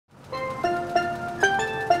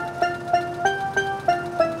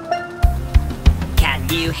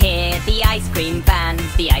you hear the ice cream van?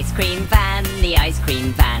 The ice cream van, the ice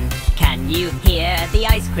cream van. Can you hear the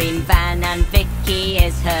ice cream van? And Vicky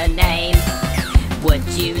is her name. Would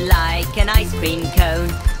you like an ice cream cone?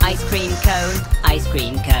 Ice cream cone, ice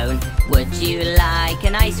cream cone. Would you like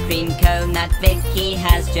an ice cream cone that Vicky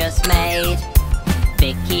has just made?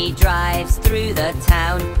 Vicky drives through the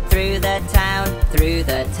town, through the town, through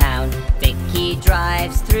the town. Vicky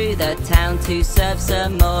drives through the town to serve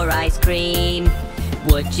some more ice cream.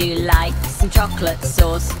 Would you like some chocolate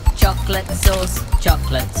sauce? Chocolate sauce,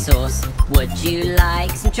 chocolate sauce. Would you like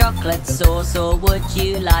some chocolate sauce, or would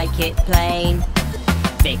you like it plain?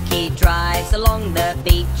 Vicky drives along the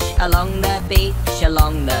beach, along the beach,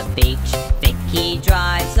 along the beach. Vicky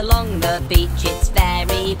drives along the beach, it's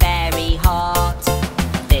very, very hot.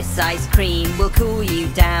 This ice cream will cool you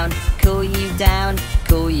down, cool you down,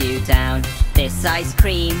 cool you down. This ice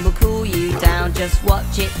cream will cool you down, just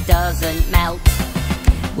watch it doesn't melt.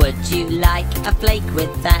 Would you like a flake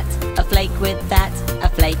with that? A flake with that? A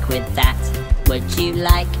flake with that? Would you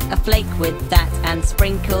like a flake with that and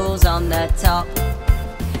sprinkles on the top?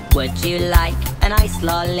 Would you like an ice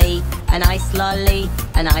lolly? An ice lolly?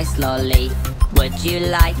 An ice lolly? Would you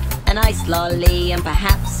like an ice lolly and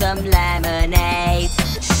perhaps some lemonade?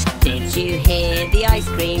 Did you hear the ice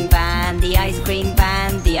cream van? The ice cream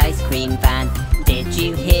van, the ice cream van. Did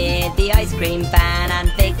you hear the ice cream van?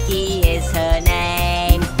 And Vicky is her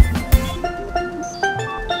name.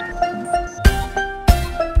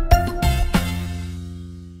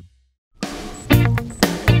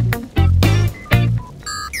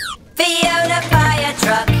 Fiona fire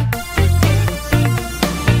truck.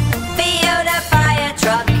 Fiona fire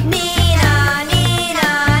truck. Nina, Nina,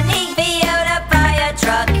 Nina. Fiona fire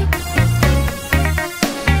truck.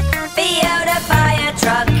 Fiona fire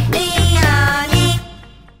truck. Nina, Nina.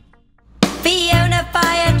 Fiona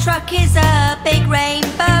fire truck is a big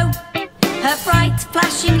rainbow. Her bright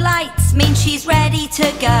flashing lights mean she's ready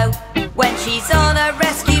to go. When she's on a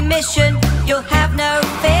rescue mission, you'll have no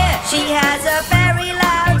fear. She has a very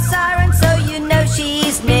loud siren, so you know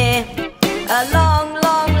she's near. A long,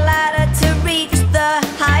 long ladder to reach the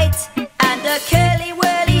height, and a curly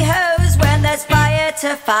whirly hose when there's fire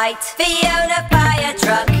to fight. Fiona fire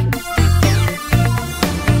truck.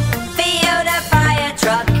 Fiona fire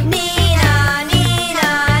truck. Nina,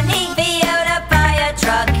 Nina, Nina. Fiona fire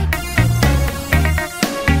truck.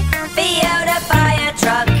 Fiona fire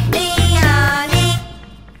truck. Nina, Nina.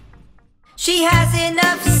 She has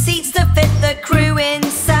enough seats to fit the crew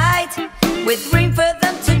inside, with room for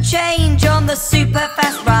them to change on the super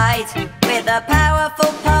fast ride. With a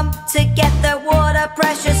powerful pump to get the water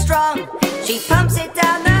pressure strong, she pumps it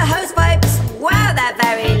down the hose pipes, wow, they're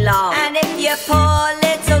very long. And if your poor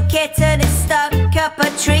little kitten is stuck up a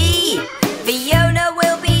tree, Fiona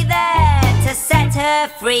will be there to set her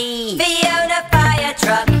free. Fiona fire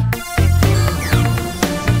truck.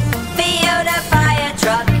 Fiona fire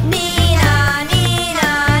truck. Nina, Nina,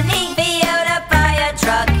 Nina. Fiona fire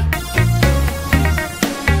truck.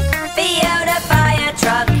 Fiona fire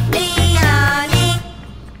truck. Nina, Nina.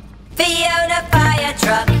 Fiona fire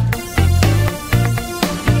truck.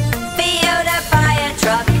 Fiona fire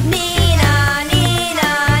truck. Nina, Nina,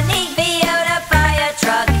 Nina. Fiona fire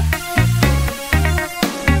truck.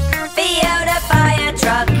 Fiona fire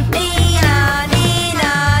truck. Nina,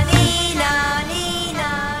 Nina, Nina,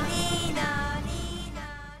 Nina, Nina, Nina.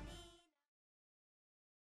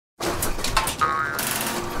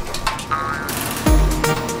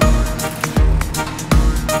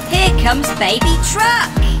 Here comes Baby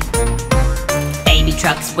Truck. Baby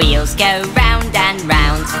Truck's wheels go round and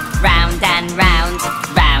round, round and round,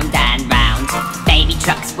 round and round. Baby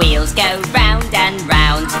Truck's wheels go round and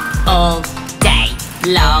round all day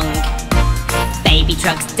long. Baby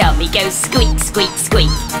Truck's dummy goes squeak, squeak,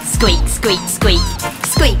 squeak, squeak, squeak, squeak,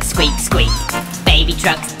 squeak, squeak, squeak. Baby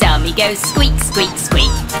Truck's dummy goes squeak, squeak,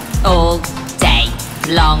 squeak all day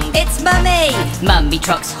long. It's Mummy! Mummy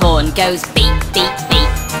Truck's horn goes beep, beep, beep,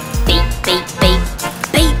 beep, beep, beep,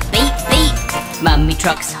 beep, beep, beep. Mummy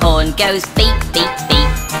Truck's horn goes beep, beep,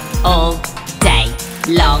 beep all day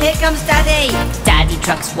long. Here comes Daddy! Daddy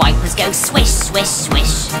Truck's wipers go swish, swish,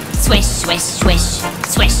 swish, swish, swish, swish,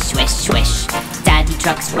 swish, swish, swish. Daddy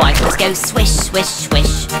Truck's wipers go swish, swish,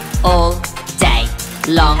 swish all day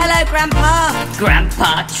long. Hello, Grandpa!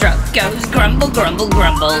 Grandpa Truck goes grumble, grumble,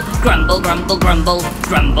 grumble, grumble, grumble, grumble,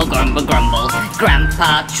 grumble, grumble, grumble.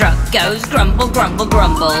 Grandpa Truck goes grumble, grumble,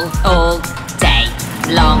 grumble all day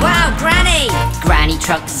long. Wow, Granny! Granny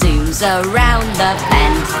Truck zooms around the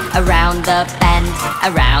bend, around the bend,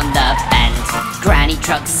 around the bend. Granny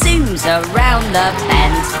Truck zooms around the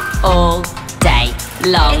bend all day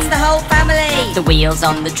long. It's the whole family. The wheels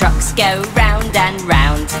on the trucks go round and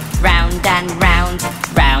round, round and round,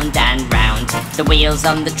 round and round. The wheels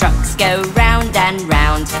on the trucks go round and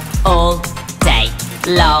round all day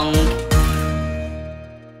long.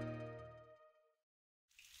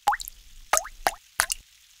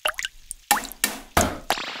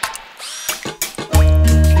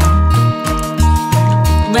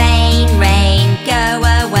 Rain, rain, go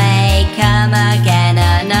away, come again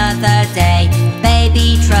another day.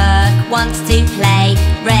 Baby truck wants to play.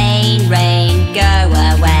 Rain, rain, go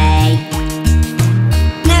away.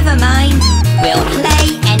 Never mind, we'll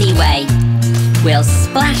play anyway. We'll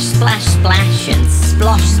splash, splash, splash and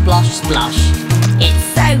splosh, splosh, splosh. It's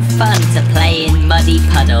so fun to play in muddy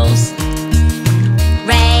puddles.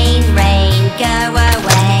 Rain, rain, go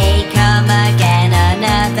away, come again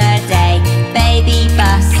another day. Baby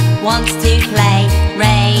bus wants to play.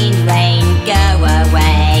 Rain, rain, go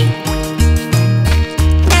away.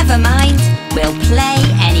 Never mind, we'll play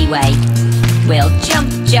anyway. We'll jump,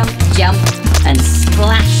 jump, jump and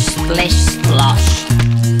splash, splish, splosh.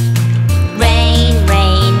 Rain,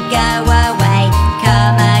 rain, go away,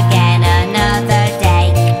 come again another day.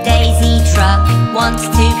 Daisy truck wants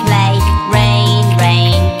to play. Rain,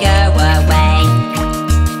 rain, go away.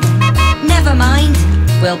 Never mind,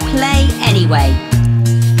 we'll play anyway.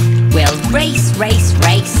 We'll race, race,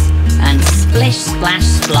 race and splish, splash,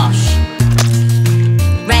 splosh.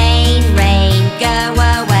 Rain, rain, go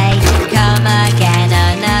away, come again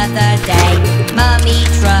another day. Mummy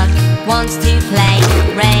truck wants to play.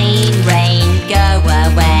 Rain, rain, go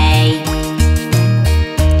away.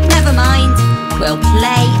 Never mind, we'll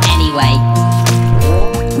play anyway.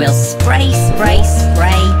 We'll spray, spray,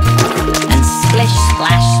 spray and splish,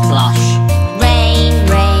 splash, splosh. Rain,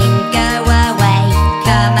 rain, go away,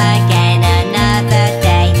 come again another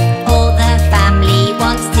day. All the family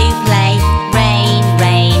wants to play. Rain,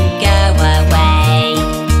 rain, go away.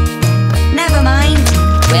 Never mind,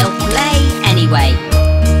 we'll play anyway.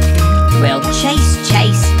 We'll chase,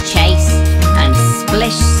 chase, chase and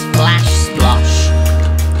splish, splash, splosh.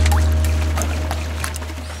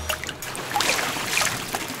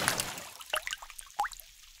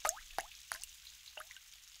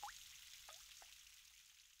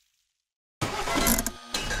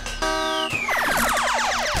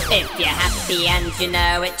 If you're happy and you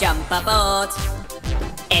know it, jump aboard.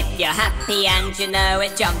 If you're happy and you know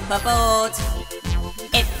it, jump aboard.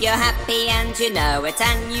 If you're happy and you know it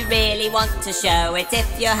and you really want to show it.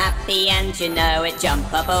 If you're happy and you know it,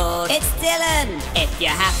 jump aboard. It's Dylan. If you're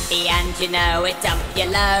happy and you know it, dump your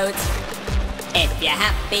load. If you're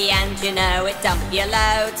happy and you know it, dump your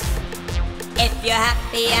load. If you're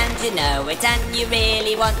happy and you know it and you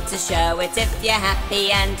really want to show it. If you're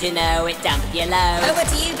happy and you know it, dump your load. Over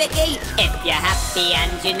to you, Vicky. If you're happy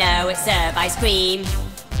and you know it, serve ice cream.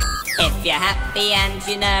 If you're happy and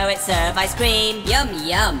you know it, serve ice cream. Yum,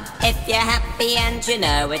 yum. If you're happy and you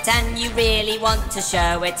know it and you really want to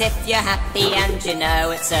show it. If you're happy and you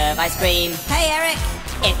know it, serve ice cream. Hey, Eric.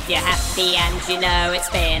 If you're happy and you know it,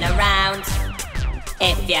 spin around.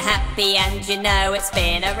 If you're happy and you know it,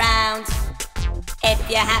 spin around. If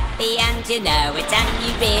you're happy and you know it and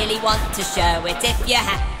you really want to show it. If you're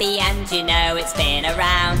happy and you know it, spin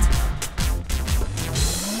around.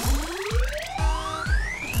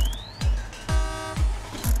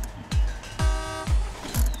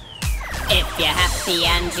 If you're happy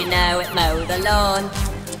and you know it, mow the lawn.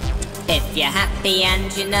 If you're happy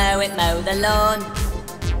and you know it, mow the lawn.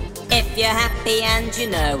 If you're happy and you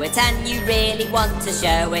know it and you really want to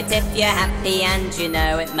show it. If you're happy and you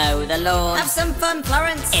know it, mow the lawn. Have some fun,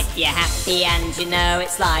 Florence. If you're happy and you know it,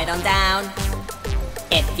 slide on down.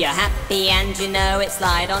 If you're happy and you know it,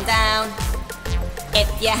 slide on down.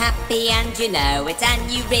 If you're happy and you know it and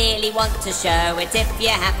you really want to show it. If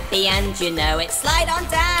you're happy and you know it, slide on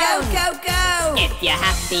down. Go, go, go. If you're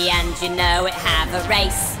happy and you know it, have a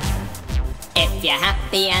race. If you're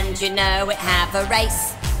happy and you know it, have a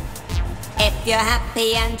race. If you're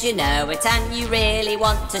happy and you know it and you really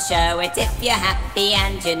want to show it. If you're happy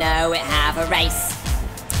and you know it, have a race.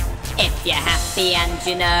 If you're happy and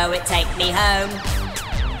you know it, take me home.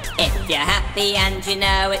 If you're happy and you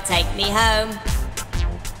know it, take me home.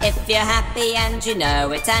 If you're happy and you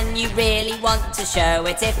know it and you really want to show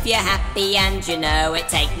it. If you're happy and you know it,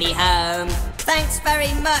 take me home. Thanks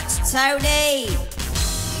very much, Tony.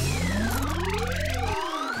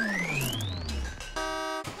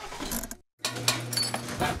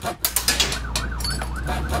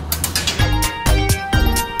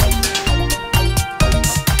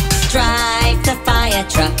 Drive the fire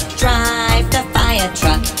truck, drive the fire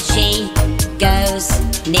truck. She goes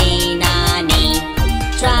nee-na-nee.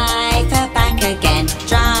 Drive her back again,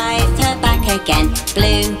 again.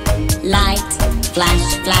 Blue light,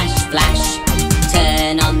 flash, flash, flash.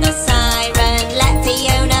 Turn on the siren, let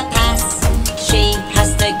Fiona pass. She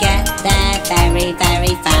has to get there very,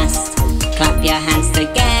 very fast. Clap your hands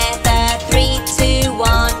together, 3, 2,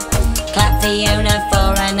 1. Clap Fiona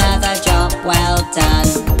for another job well done.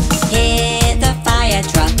 Hear the fire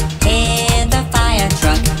truck, hear the fire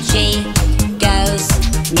truck. She goes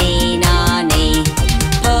nee-na-nee.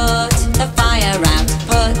 Put the fire out,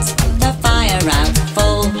 put the fire out.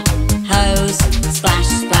 Full hose, splash,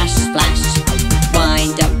 splash, splash.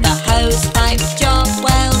 Wind up the hose pipe, job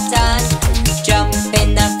well done. Jump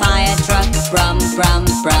in the fire truck, brum, brum,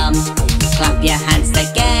 brum. Clap your hands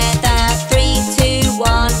together, 3, 2,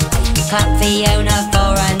 1. Clap Fiona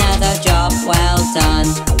for another job well done.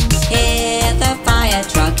 Hear the fire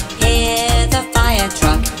truck, hear the fire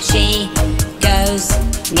truck. She goes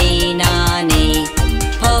nee-na-nee.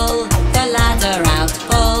 Pull the ladder out,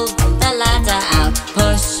 pull the ladder out.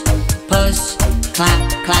 Push, push, clap,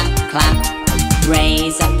 clap, clap.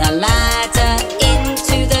 Raise up the ladder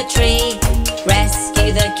into the tree.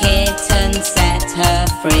 Rescue the kitten, set her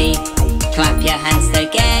free. Clap your hands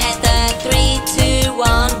together, 3, 2,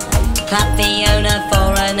 1. Clap Fiona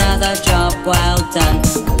for another job well done.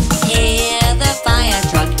 Hear the fire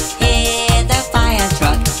truck, hear the fire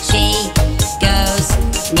truck. She goes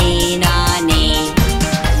nee-na-nee.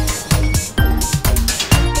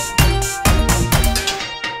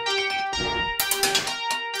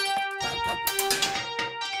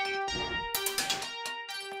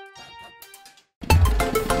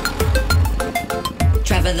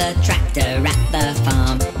 Trevor the tractor at the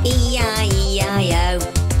farm, E-I-E-I-O.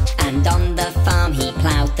 And on the farm he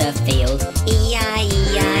ploughed the field,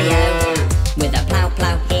 E-I-E-I-O. With a plough,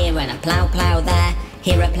 plough here and a plough, plough there.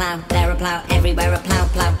 Here a plough, there a plough, everywhere a plough,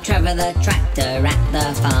 plough. Trevor the tractor at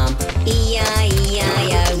the farm,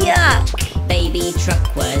 E-I-E-I-O. Yuck! Baby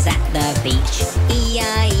truck was at the beach,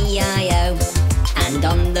 E-I-E-I-O. And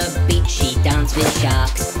on the beach she danced with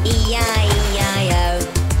sharks, E-I-E-I-O.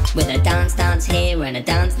 With a dance, dance here and a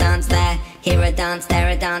dance, dance there. Here a dance, there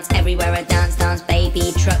a dance, everywhere a dance, dance.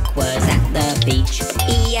 Baby truck was at the beach,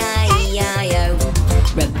 E-I-E-I-O.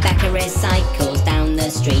 Rebecca recycles down the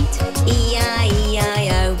street,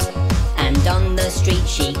 E-I-E-I-O. And on the street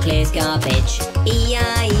she clears garbage,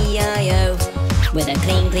 E-I-E-I-O. With a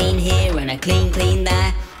clean, clean here and a clean, clean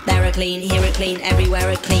there. There a clean, here a clean, everywhere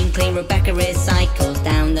a clean, clean. Rebecca recycles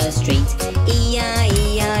down the street,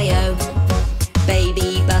 E-I-E-I-O.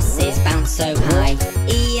 Baby buses bounce so high,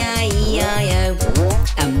 E-I-E-I-O.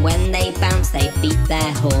 And when they bounce they beat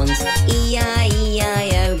their horns,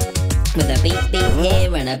 E-I-E-I-O. With a beep beep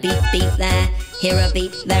here and a beep beep there. Here a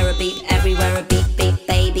beep, there a beep, everywhere a beep beep.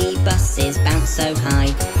 Baby buses bounce so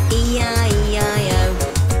high, E-I-E-I-O.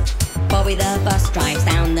 Bobby the bus drives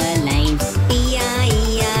down the lane,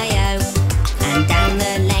 E-I-E-I-O. And down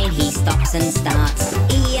the lane he stops and starts,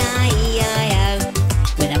 E-I-E-I-O.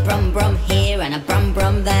 With a brum brum here and a brum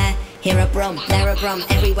brum there. Here a brum, there a brum,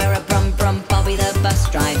 everywhere a brum brum. Bobby the bus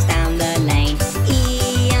drives down the lane,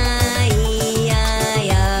 E-I-E-I-O.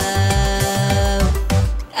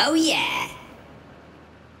 Oh yeah!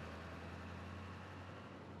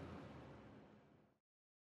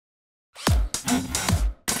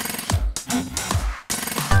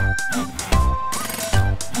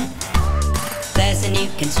 There's a new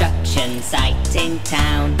construction site in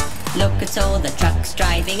town. Look at all the trucks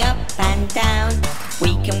driving up and down.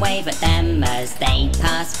 We can wave at them as they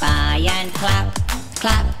pass by and clap,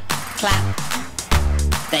 clap, clap.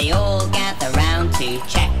 They all gather round to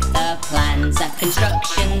check the plans. A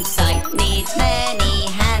construction site needs many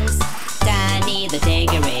hands. Danny the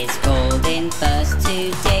digger is called in first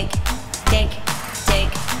to dig, dig, dig.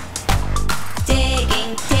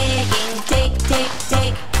 Digging, digging, dig, dig,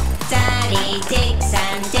 dig. Danny digs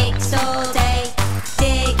and digs all day.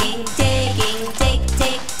 Digging, digging, dig,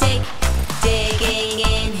 dig, dig. Digging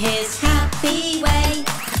in his happy way.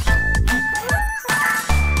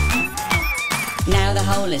 Now the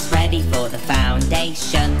hole is ready for the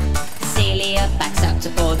foundation. Celia backs up to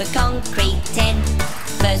pour the concrete in.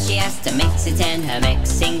 First she has to mix it in her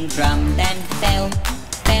mixing drum. Then fill,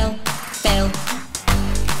 fill, fill.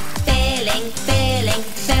 Filling, filling,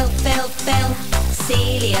 fill, fill, fill.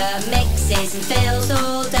 Celia mixes and fills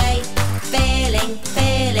all day. Filling,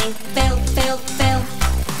 filling, fill, fill, fill.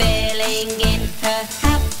 Filling in her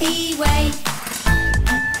happy way.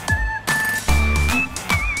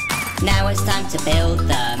 Now it's time to build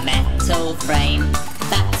the metal frame.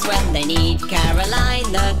 That's when they need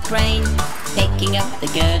Caroline the crane. Picking up the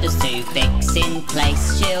girders to fix in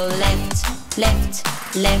place. She'll lift, lift,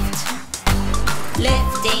 lift.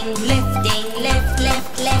 Lifting, lifting, lift,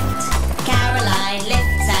 lift, lift. Caroline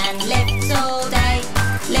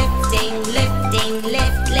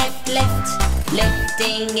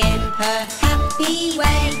riding in her happy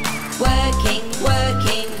way. Working,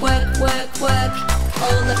 working, work, work, work.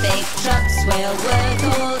 All the big trucks will work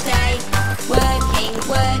all day. Working,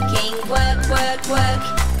 working, work, work, work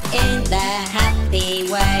in their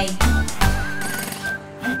happy way.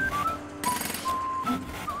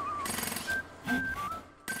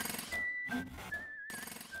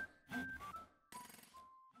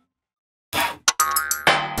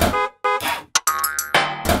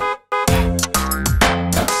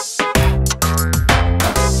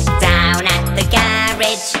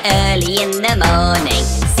 Early in the morning,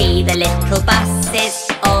 see the little buses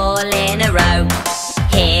all in a row.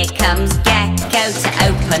 Here comes Gecko to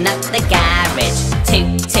open up the garage.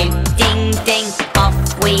 Toot toot ding ding, off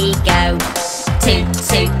we go. Toot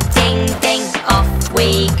toot ding ding, off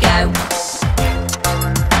we go.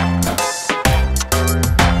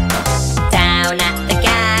 Down at the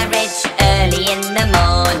garage early in the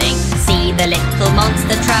morning, see the little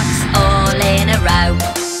monster trucks all in a row.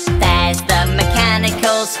 There's the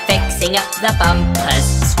mechanicals fixing up the bumpers.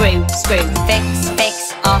 Screw, screw, fix,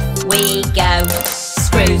 fix, off we go.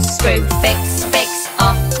 Screw, screw, fix, fix,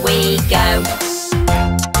 off we go.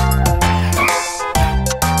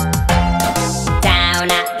 Down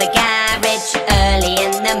at the garage early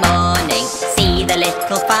in the morning, see the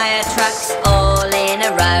little fire trucks all in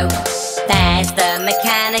a row. There's the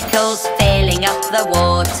mechanicals filling up the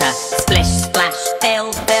water. Splish, splash,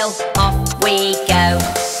 fill, fill, off we go.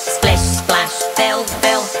 Fill,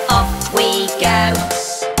 fill, off we go.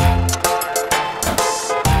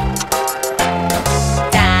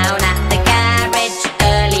 Down at the garage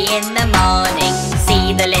early in the morning,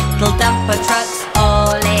 see the little dumper trucks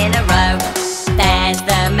all in a row. There's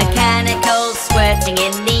the mechanicals squirting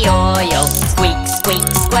in the oil. Squeak, squeak,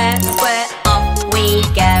 squirt, squirt, off we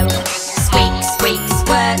go. Squeak, squeak,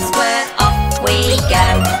 squirt, squirt, off we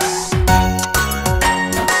go.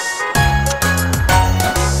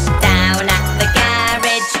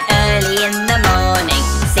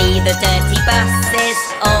 The dirty buses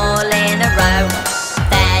all in a row.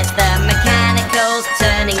 There's the mechanicals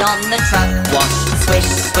turning on the truck wash. Swish,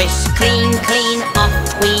 swish, clean, clean, off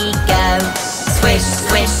we go. Swish,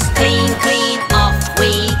 swish, clean, clean, off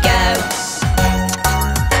we go.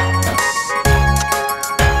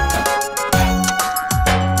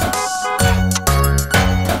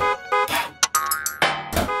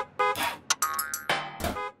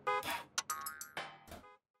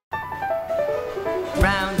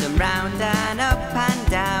 Round and round and up and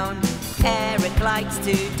down, Eric likes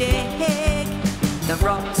to dig the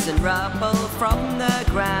rocks and rubble from the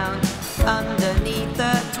ground underneath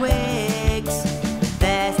the twigs.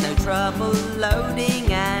 There's no trouble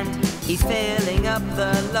loading and he's filling up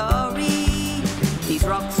the lorry. These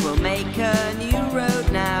rocks will make a new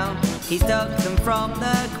road now. He's dug them from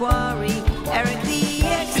the quarry. Eric the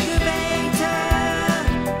excavator,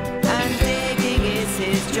 and digging is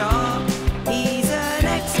his job. He's an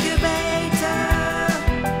excavator.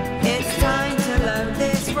 It's time to load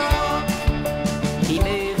this rock. He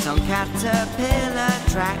moves on caterpillar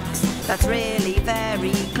tracks. That's really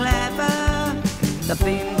very clever. The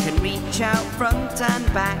boom can reach out front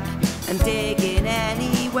and back and dig in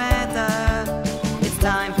any weather. It's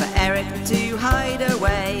time for Eric to hide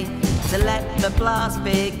away, to let the blast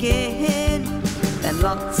begin. Then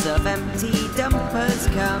lots of empty dumpers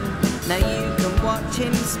come. Now you can watch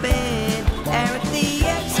him spin. Eric the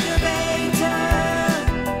excavator,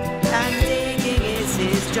 and digging is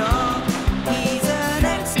his job. He's an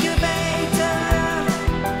excavator.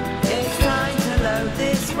 It's time to load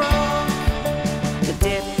this rock. The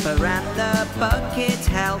dipper and the bucket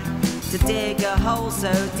help to dig a hole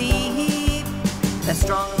so deep. They're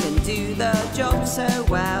strong and do the job so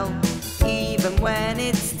well, even when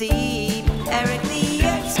it's steep. Eric the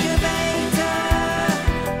excavator,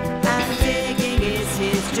 and digging is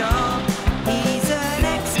his job. He's an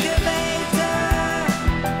excavator.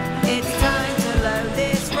 It's time to load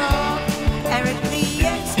this rock. Eric the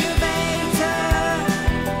excavator,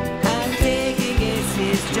 and digging is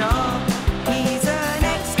his job. He's an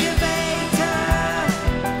excavator.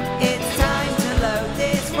 It's time to load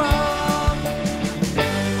this rock.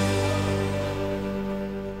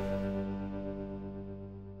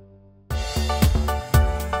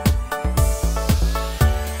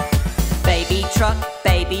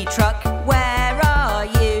 Baby truck, where are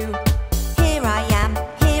you? Here I am,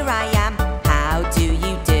 how do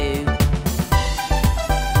you do?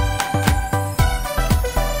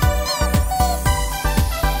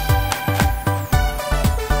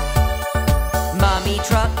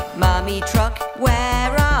 Mummy truck,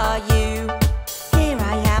 where are you? Here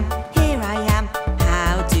I am,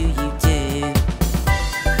 how do you do?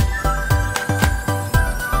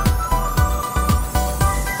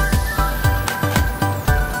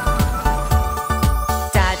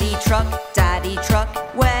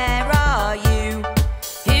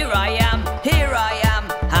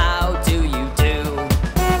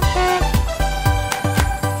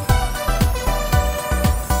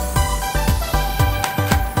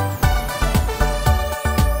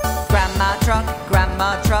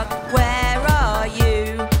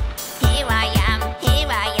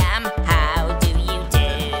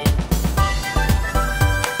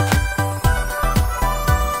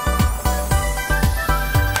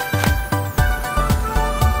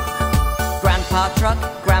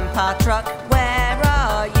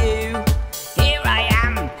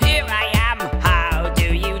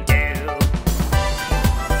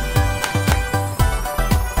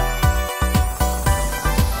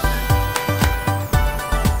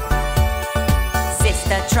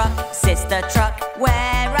 Monster truck,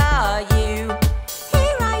 where are you?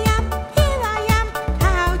 Here I am,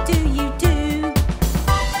 how do you do?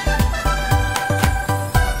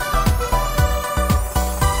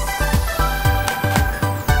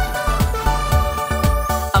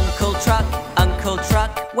 Uncle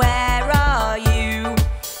truck, where are you?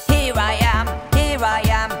 Here I am,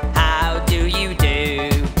 how do you do?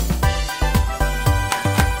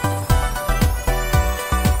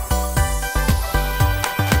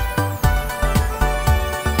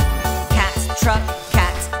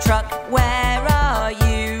 Cat truck, where are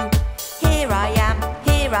you? Here I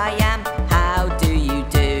am, how do you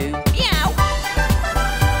do? Meow!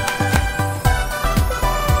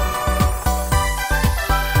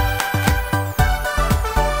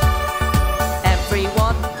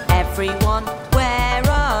 Everyone, where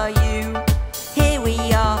are you? Here we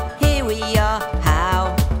are,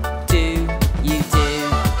 how do you do?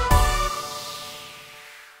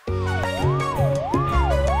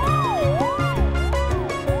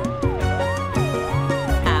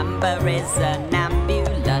 Amber is an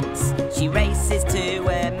ambulance. She races to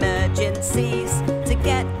emergencies to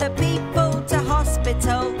get the people to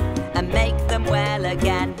hospital and make them well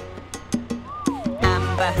again.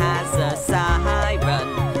 Amber has a siren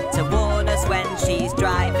to warn us when she's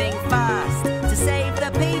driving fast, to save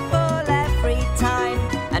the people every time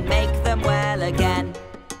and make them well again.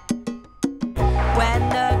 When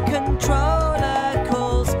the controller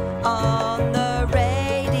calls on the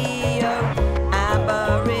radio,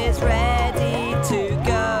 Amber is ready to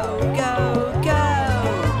go, go, go.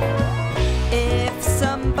 If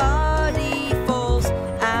somebody falls,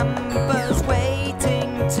 Amber's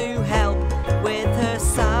waiting to help with her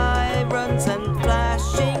sirens and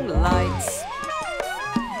flashing lights.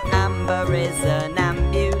 Amber is an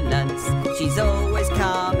ambulance. She's always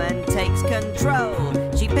calm and takes control.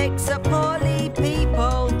 She picks up poorly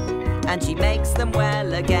people and she makes them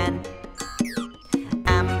well again.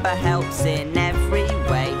 Amber helps in every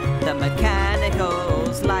way, the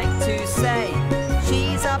mechanicals like to say.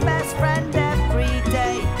 She's our best friend every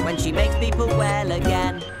day when she makes people well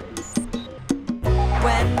again.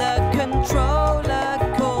 When the controller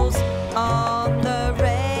calls on the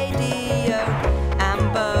radio,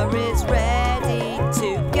 Amber is ready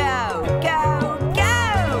to go, go, go.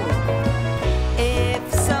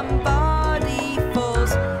 If somebody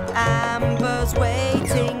falls, Amber's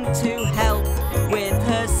waiting to help with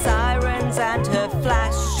her sirens and her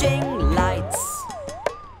flashing lights.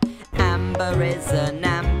 Amber is an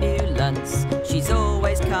ambulance. She's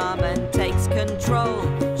always calm and takes control.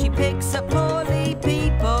 She picks up poorly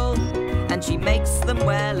people and she makes them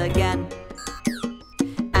well again.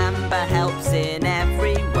 Amber helps in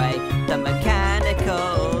every way, the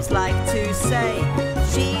mechanicals like to say.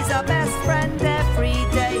 She's our best friend every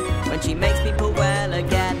day when she makes people well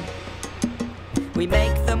again. We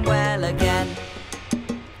make them well again.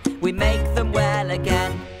 We make them well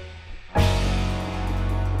again.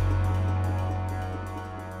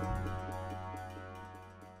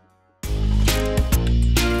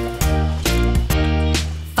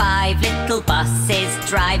 Five little buses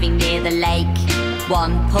driving near the lake.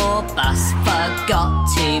 One poor bus forgot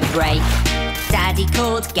to brake. Daddy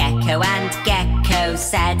called Gecko and Gecko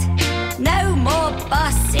said, "No more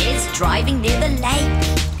buses driving near the lake."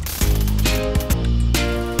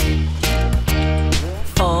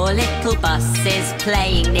 Four little buses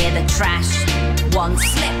playing near the trash. One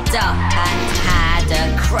slipped up and had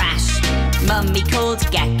a crash. Mummy called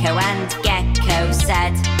Gecko and Gecko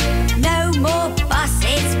said, "No more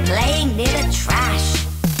buses playing near the trash."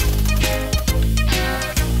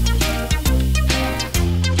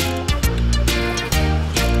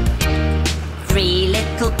 Three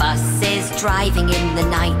little buses driving in the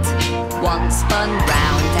night. One spun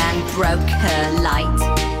round and broke her light.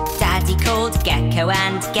 Daddy called Gecko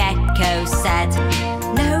and Gecko said,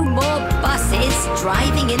 "No more buses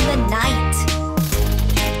driving in the night."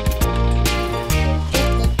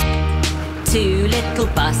 Two little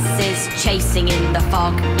buses chasing in the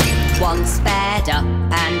fog. One sped up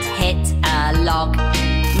and hit a log.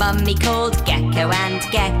 Mummy called Gecko and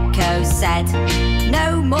Gecko said,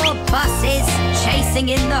 "No more buses chasing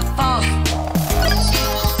in the fog."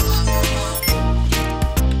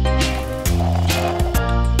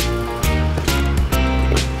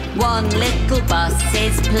 One little bus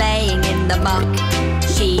is playing in the muck.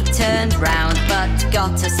 She turned round but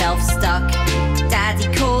got herself stuck. Daddy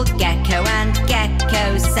called Gecko and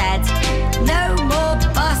Gecko said, "No more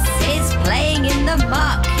buses playing in the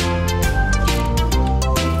muck."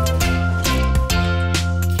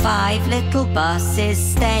 Five little buses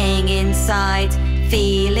staying inside.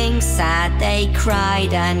 Feeling sad, they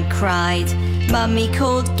cried and cried. Mummy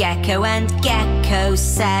called Gecko and Gecko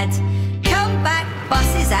said, "Come back,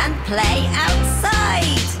 bosses, and play outside."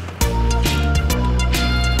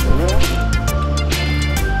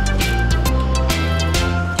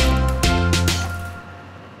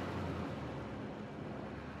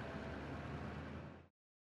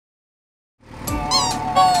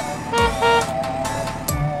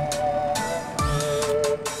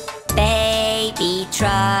 Baby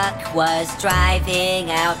truck was driving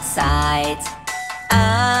outside,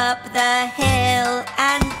 up the hill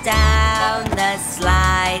and down the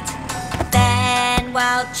slide. Then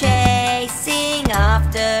while chasing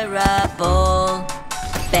after a ball,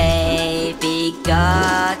 baby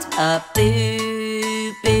got a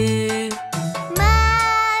boo-boo.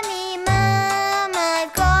 Mommy, Mum,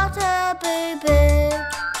 I've got a boo-boo.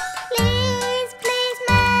 Please, please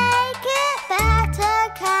make it better,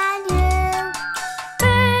 can you?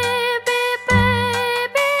 Baby,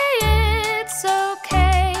 baby, it's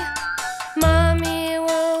okay. Mommy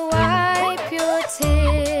will wipe your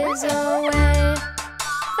tears away.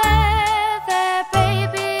 There,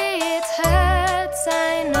 baby, it hurts,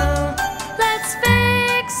 I know. Let's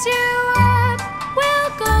fix you up,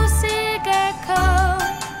 we'll go see Gecko.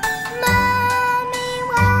 Mommy,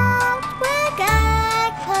 what will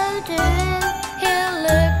Gecko do? He'll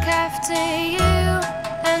look after you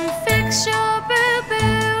and fix your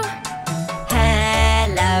boo-boo.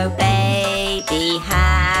 Hello, baby,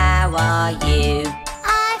 how are you?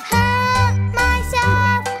 I've hurt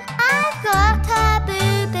myself, I've got a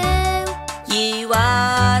boo-boo. You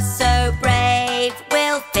are so brave,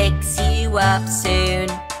 we'll fix you up soon.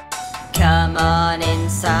 Come on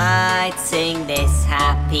inside, sing this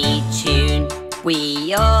happy tune.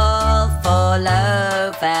 We all fall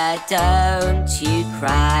over, don't you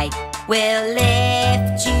cry. We'll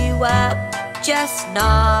lift you up, just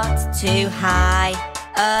not too high.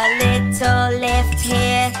 A little lift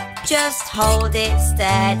here, just hold it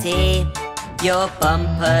steady. Your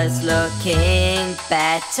bumper's looking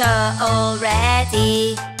better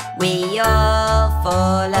already. We all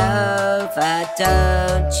fall over,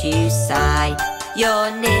 don't you sigh.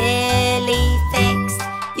 You're nearly fixed,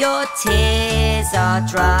 your tears are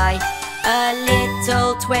dry. A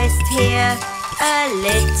little twist here, a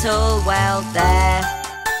little well there.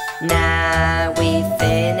 Now we've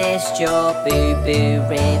finished your boo-boo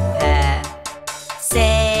repair.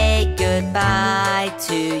 Say goodbye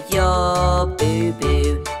to your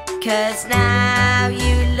boo-boo, 'cause now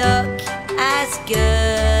you look as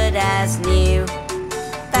good as new.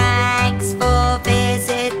 Thanks for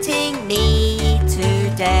visiting me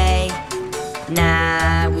today.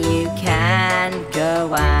 Now you can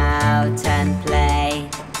go out and play.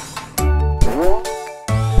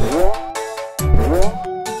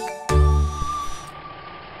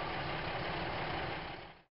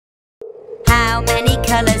 How many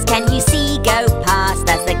colours can you see go past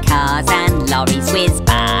as the cars and lorries whiz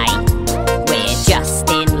by? We're just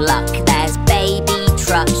in luck, there's baby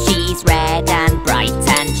truck. She's red and bright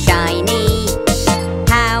and shiny.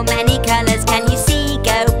 How many colours can you see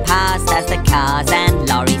go past as the cars and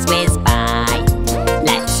lorries whiz by?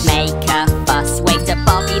 Let's make a fuss, wave to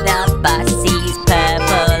Bobby the bus. He's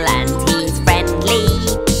purple and he's friendly.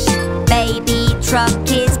 Baby truck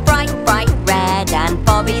is bright, bright red, and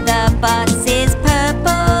Bobby the bus is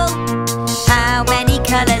purple. How many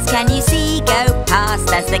colours can you see go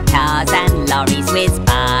past as the cars and lorries whiz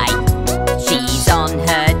by? She's on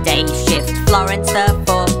her day shift, Florence the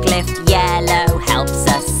forklift, yellow helps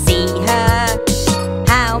us see her.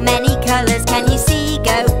 How many colours can you see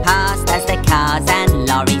go past as the cars and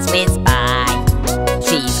lorries whiz by?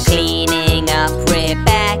 She's cleaning up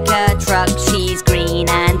Rebecca truck, she's green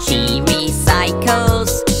and she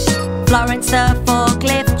recycles. Florence the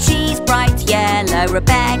forklift, she's bright yellow,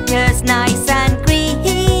 Rebecca's nice and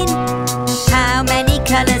green. How many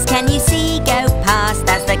colours can you see go past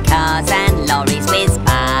as the cars and lorries whiz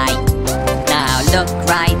by? Now look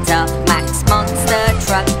right up, Max Monster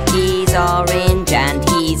truck, he's orange and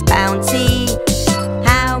he's bouncy.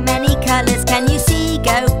 How many colours can you see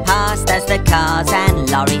go past as the cars and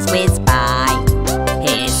lorries whiz by?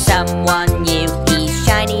 Here's someone new, he's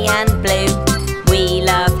shiny and blue. We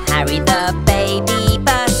love Harry the baby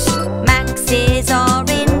bus. Max is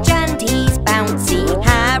orange and he's bouncy.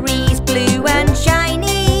 Harry's blue and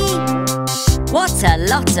shiny. What a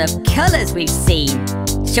lot of colours we've seen.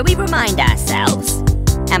 Shall we remind ourselves?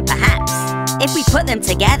 And perhaps, if we put them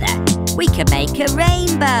together, we could make a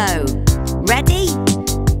rainbow. Ready?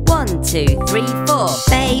 1, 2, 3, 4.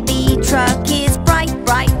 Baby truck is bright,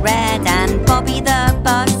 bright red, and Bobby the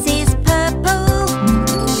bus